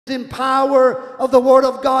cleansing power of the Word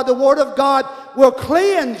of God. The Word of God will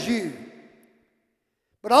cleanse you,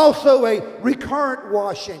 but also a recurrent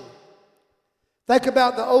washing. Think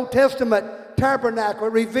about the Old Testament tabernacle.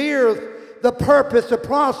 It reveals the purpose, the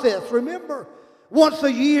process. Remember, once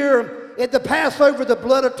a year at the Passover, the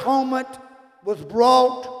blood atonement was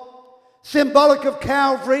brought, symbolic of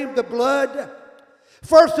Calvary, the blood.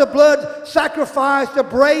 First, the blood sacrificed a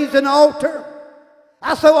brazen altar.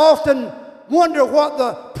 I so often wonder what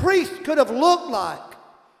the priest could have looked like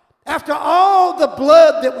after all the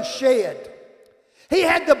blood that was shed. He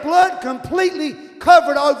had the blood completely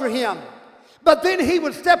covered over him. But then he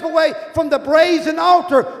would step away from the brazen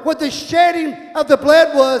altar where the shedding of the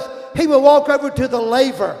blood was. He would walk over to the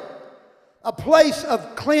laver, a place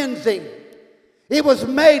of cleansing. It was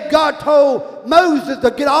made, God told Moses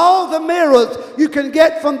to get all the mirrors you can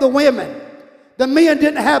get from the women. The men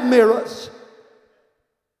didn't have mirrors.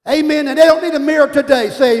 Amen. And they don't need a mirror today.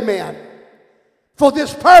 Say amen. For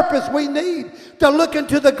this purpose, we need to look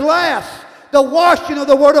into the glass, the washing of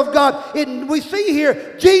the Word of God. And we see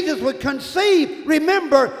here, Jesus would conceive,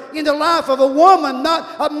 remember, in the life of a woman,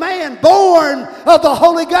 not a man, born of the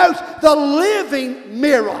Holy Ghost, the living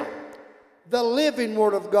mirror, the living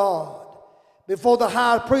Word of God. Before the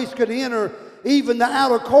high priest could enter even the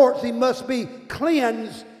outer courts, he must be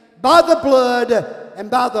cleansed by the blood and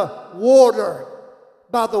by the water,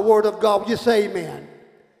 by the Word of God. Would you say amen?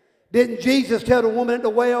 Didn't Jesus tell the woman at the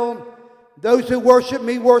well, those who worship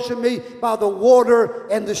me by the water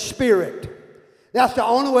and the Spirit? That's the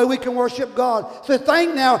only way we can worship God. So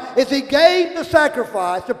think now, as he gave the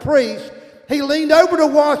sacrifice, the priest, he leaned over to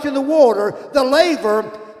wash in the water. The laver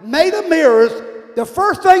made of mirrors. The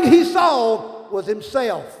first thing he saw was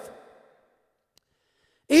himself.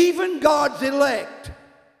 Even God's elect,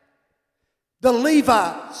 the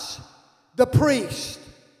Levites, the priests,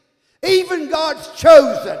 even God's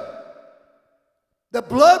chosen, the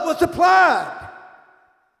blood was applied.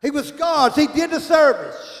 He was God's. He did the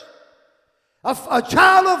service. A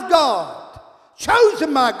child of God,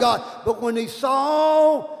 chosen by God. But when he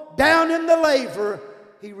saw down in the laver,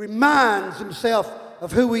 he reminds himself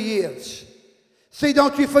of who he is. See,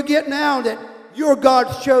 don't you forget now that you're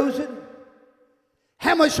God's chosen.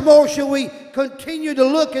 How much more shall we continue to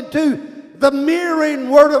look into the mirroring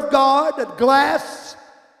Word of God, the glass,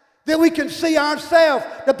 that we can see ourselves,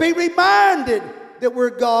 to be reminded that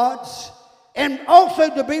we're God's, and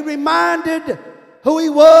also to be reminded who He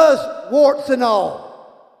was, warts and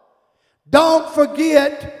all. Don't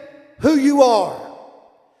forget who you are,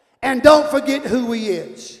 and don't forget who He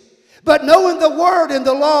is. But knowing the Word and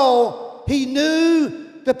the law, He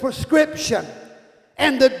knew the prescription,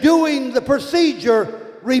 and the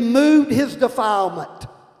procedure removed his defilement.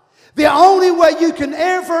 The only way you can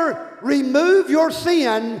ever remove your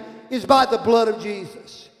sin is by the blood of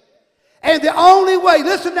Jesus. And the only way,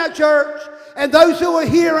 listen now, church, and those who are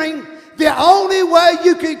hearing, the only way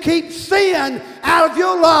you can keep sin out of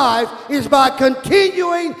your life is by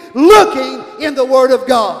continuing looking in the Word of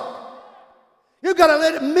God. You've got to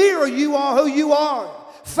let it mirror you are who you are.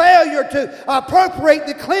 Failure to appropriate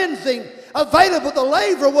the cleansing available, the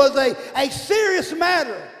laver, was a serious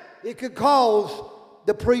matter. It could cause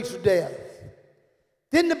the priest's death.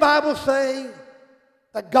 Didn't the Bible say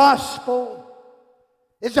the gospel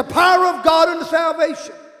is the power of God unto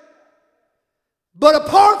salvation? But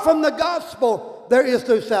apart from the gospel, there is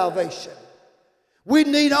no salvation. We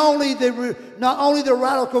need not only the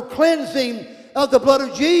radical cleansing of the blood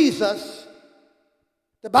of Jesus.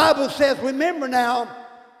 The Bible says, remember now,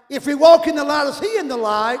 if we walk in the light as He in the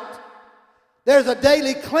light, there's a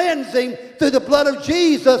daily cleansing through the blood of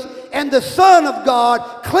Jesus, and the Son of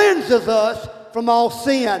God cleanses us from all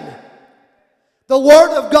sin. The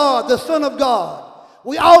Word of God, the Son of God.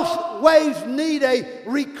 We always need a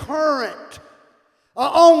recurrent,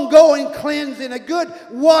 ongoing cleansing, a good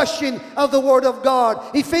washing of the Word of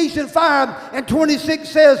God. Ephesians 5:26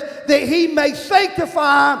 says that He may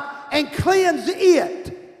sanctify and cleanse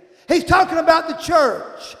it. He's talking about the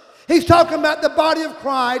church. He's talking about the body of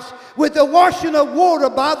Christ with the washing of water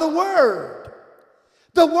by the Word.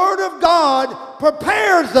 The Word of God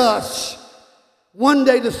prepares us one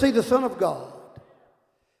day to see the Son of God.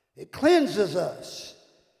 It cleanses us.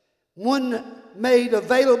 One made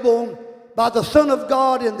available by the Son of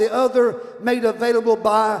God and the other made available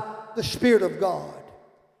by the Spirit of God.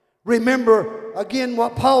 Remember again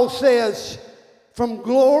what Paul says, from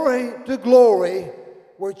glory to glory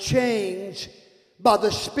we're changed by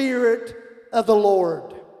the Spirit of the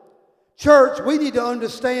Lord. Church, we need to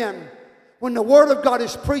understand when the Word of God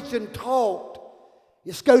is preached and taught,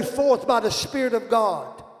 it goes forth by the Spirit of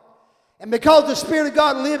God. And because the Spirit of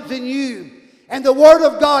God lives in you, and the Word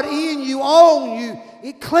of God in you, on you,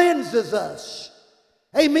 it cleanses us.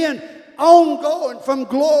 Amen. Ongoing from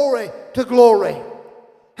glory to glory.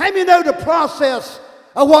 How many know the process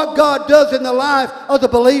of what God does in the life of the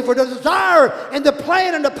believer? The desire and the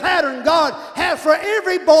plan and the pattern God has for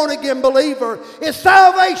every born-again believer is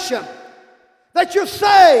salvation. That you're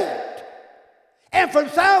saved. And from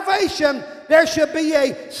salvation, there should be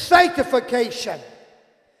a sanctification,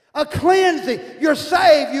 a cleansing. You're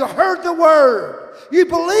saved. You heard the Word. You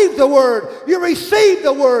believed the Word. You received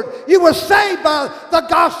the Word. You were saved by the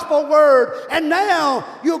gospel Word. And now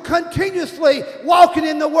you're continuously walking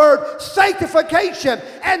in the Word. Sanctification.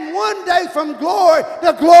 And one day from glory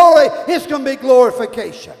to glory, it's going to be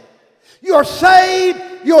glorification. You're saved.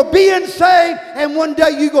 You're being saved. And one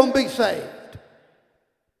day you're going to be saved.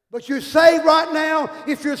 But you're saved right now.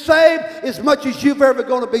 If you're saved, as much as you've ever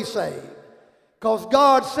going to be saved. Because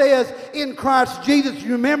God says in Christ Jesus,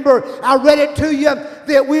 you remember, I read it to you,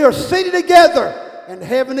 that we are seated together in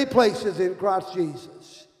heavenly places in Christ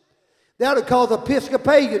Jesus. That would cause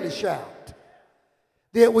Episcopalian to shout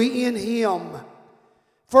that we in Him.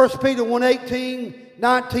 1 Peter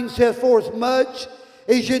 1:18-19 says, for as much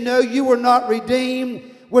as you know you were not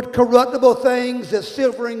redeemed with corruptible things as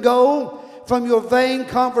silver and gold from your vain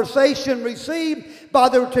conversation received by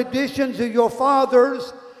the traditions of your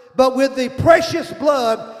fathers, but with the precious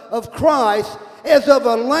blood of Christ as of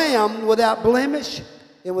a lamb without blemish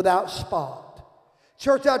and without spot.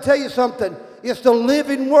 Church, I'll tell you something. It's the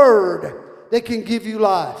living Word that can give you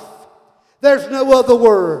life. There's no other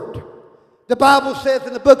Word. The Bible says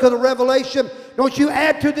in the book of the Revelation, don't you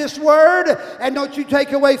add to this Word and don't you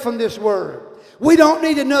take away from this Word. We don't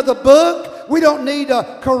need another book. We don't need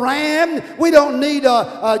a Quran. We don't need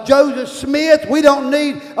a Joseph Smith. We don't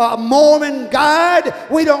need a Mormon guide.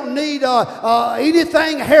 We don't need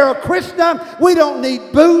anything Hare Krishna. We don't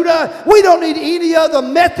need Buddha. We don't need any other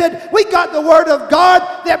method. We got the Word of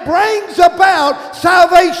God that brings about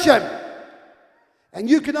salvation. And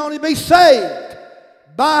you can only be saved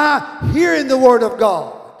by hearing the Word of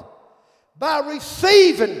God, by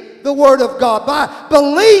receiving the Word of God, by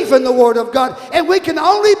believing the Word of God. And we can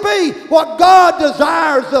only be what God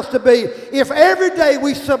desires us to be if every day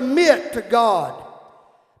we submit to God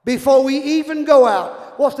before we even go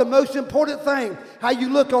out. What's the most important thing? How you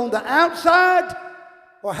look on the outside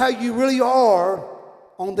or how you really are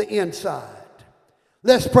on the inside?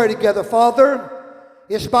 Let's pray together. Father,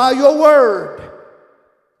 it's by your Word.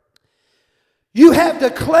 You have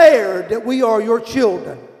declared that we are your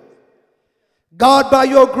children. God, by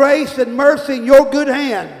your grace and mercy and your good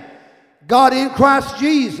hand, God, in Christ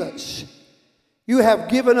Jesus, you have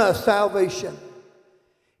given us salvation.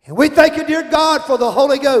 And we thank you, dear God, for the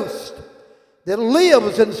Holy Ghost that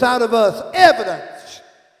lives inside of us, evidence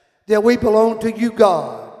that we belong to you,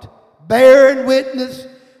 God, bearing witness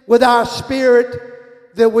with our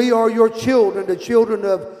spirit that we are your children, the children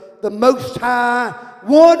of the Most High,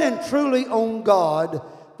 one and truly own God,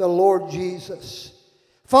 the Lord Jesus.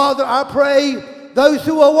 Father, I pray those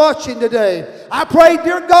who are watching today, I pray,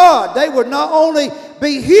 dear God, they would not only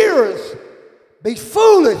be hearers, be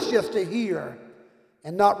foolish just to hear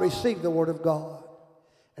and not receive the Word of God.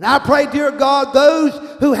 And I pray, dear God,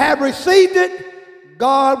 those who have received it,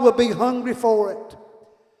 God will be hungry for it.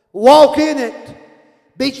 Walk in it.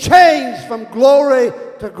 Be changed from glory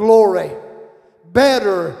to glory.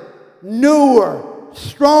 Better, newer,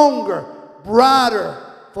 stronger, brighter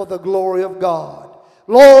for the glory of God.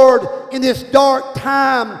 Lord, in this dark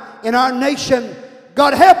time in our nation,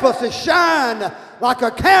 God, help us to shine like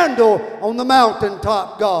a candle on the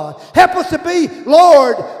mountaintop, God. Help us to be,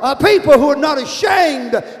 Lord, people who are not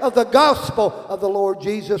ashamed of the gospel of the Lord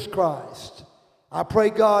Jesus Christ. I pray,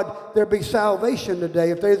 God, there be salvation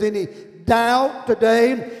today. If there's any doubt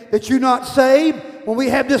today that you're not saved, when we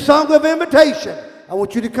have this song of invitation, I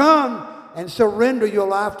want you to come and surrender your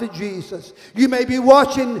life to Jesus. You may be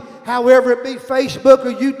watching, however it be, Facebook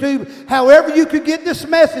or YouTube, however you could get this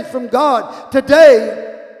message from God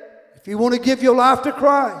today. If you want to give your life to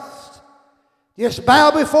Christ, just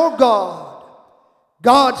bow before God.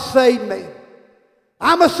 God, save me.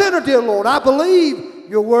 I'm a sinner, dear Lord. I believe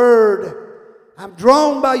your word. I'm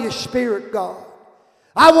drawn by your Spirit, God.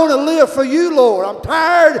 I want to live for you, Lord. I'm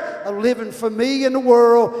tired of living for me and the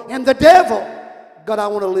world and the devil. God, I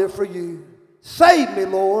want to live for you. Save me,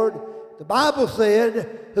 Lord. The Bible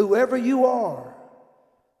said, whoever you are,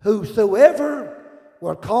 whosoever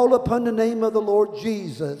will call upon the name of the Lord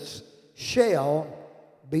Jesus shall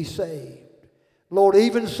be saved. Lord,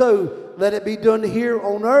 even so, let it be done here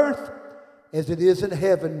on earth as it is in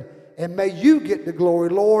heaven. And may you get the glory,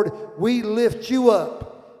 Lord. We lift you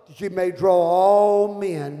up that you may draw all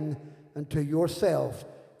men unto yourself.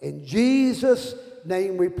 In Jesus'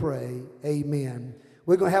 name we pray. Amen.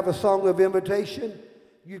 We're going to have a song of invitation.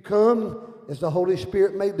 You come as the Holy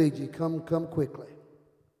Spirit may lead you. Come quickly.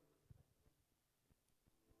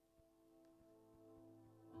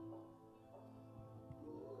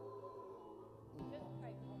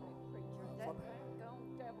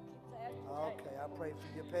 Okay, I pray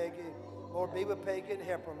for you, Peggy. Lord, be with Peggy and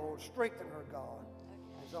help her, Lord. Strengthen her, God.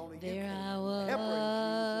 As only you There can. I Help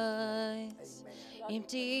her in was, Jesus' name.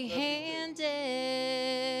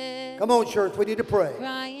 empty-handed. Come on, church. We need to pray.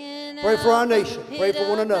 Crying Pray for our out nation. the Pray pit for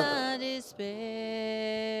one of another. my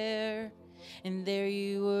despair. And there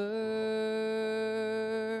you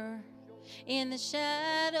were in the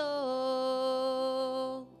shadows,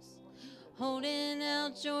 holding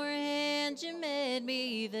out your hand. You met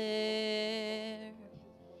me there.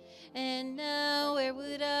 And now where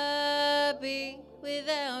would I be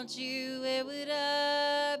without you? Where would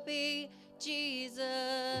I be,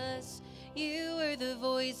 Jesus? You were the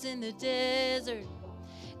voice in the desert,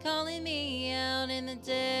 calling me out in the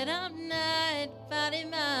dead of night, fighting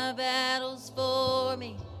my battles for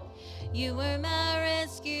me. You were my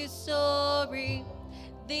rescue story,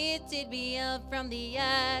 lifted me up from the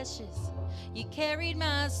ashes. You carried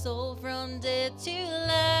my soul from death to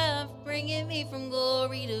life, bringing me from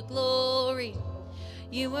glory to glory.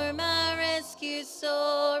 You were my rescue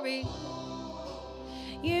story.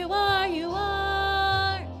 You are, you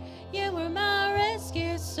were my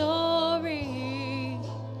rescue story.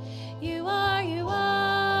 You are, you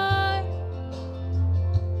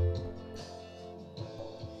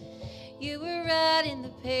were writing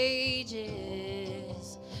the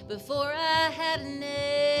pages before I had a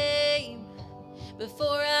name,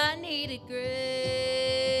 before I needed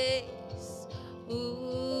grace.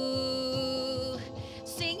 Ooh,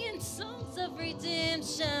 singing songs of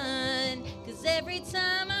redemption, 'cause every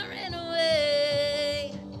time I ran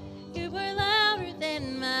away, you were louder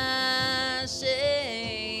than my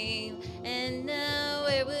shame. And now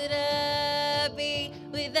where would I be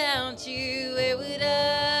without you? Where would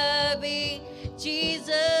I be,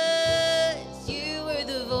 Jesus? You were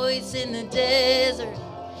the voice in the desert,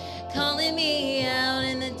 calling me out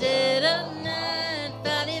in the dead of night,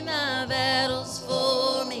 fighting my battles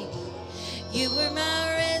for me. You were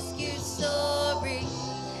my rescue story,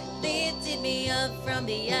 lifted me up from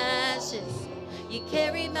the ashes. You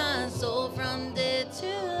carried my soul from death to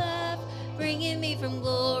life, bringing me from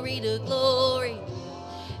glory to glory.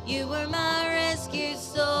 You were my rescue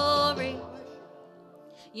story.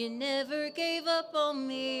 You never gave up on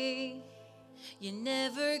me. You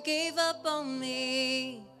never gave up on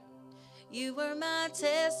me. You were my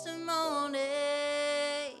testimony.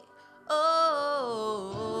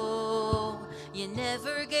 Oh, you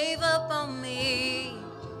never gave up on me.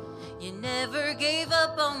 You never gave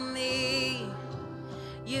up on me.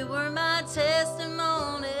 You were my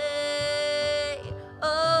testimony.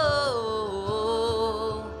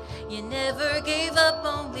 Oh, you never gave up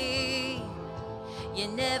on me. You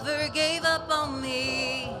never gave up on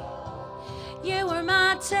me. You were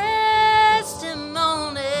my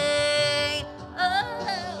testimony.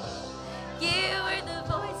 Oh, you were the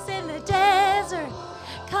voice in the desert,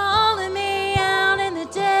 calling me out in the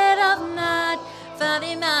dead of night,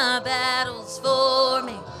 fighting my battles for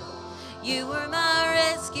me. You were my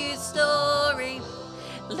rescue story,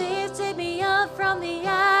 lifted me up from the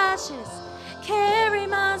ashes, carried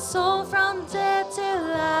my soul from death to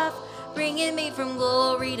life, bringing me from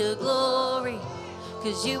glory to glory.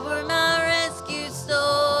 'Cause you were my rescue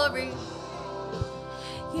story.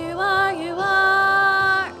 You are, you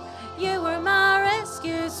were my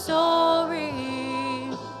rescue story.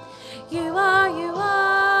 You are, you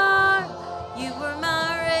were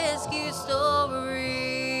my rescue story.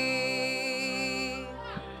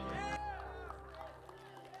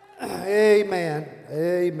 Amen.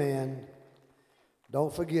 Amen.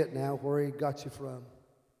 Don't forget now where he got you from.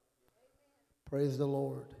 Praise the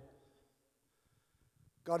Lord.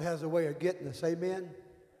 God has a way of getting us. Amen.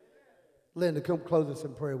 Linda, come close us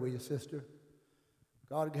in prayer with you, sister.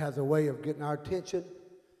 God has a way of getting our attention.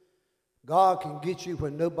 God can get you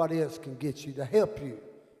when nobody else can get you, to help you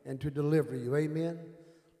and to deliver you. Amen.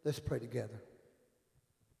 Let's pray together.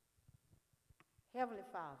 Heavenly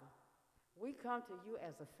Father, we come to you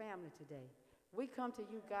as a family today. We come to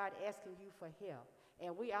you, God, asking you for help.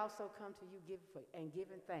 And we also come to you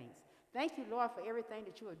giving thanks. Thank you, Lord, for everything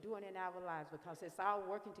that you are doing in our lives, because it's all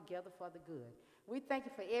working together for the good. We thank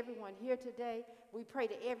you for everyone here today. We pray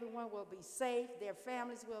that everyone will be safe, their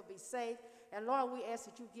families will be safe. And Lord, we ask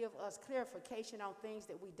that you give us clarification on things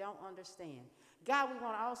that we don't understand. God, we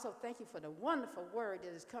want to also thank you for the wonderful word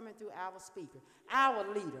that is coming through our speaker,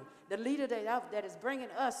 our leader, the leader that is bringing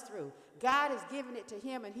us through. God is giving it to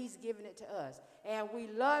him, and he's giving it to us. And we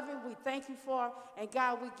love him. We thank you for it. And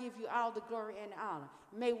God, we give you all the glory and the honor.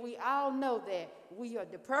 May we all know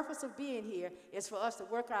that the purpose of being here is for us to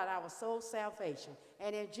work out our soul salvation.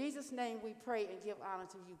 And in Jesus' name we pray and give honor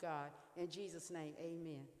to you, God. In Jesus' name,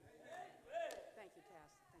 amen. Thank you, Pastor.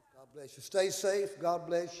 Thank you. God bless you. Stay safe. God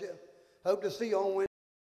bless you. Hope to see you on Wednesday.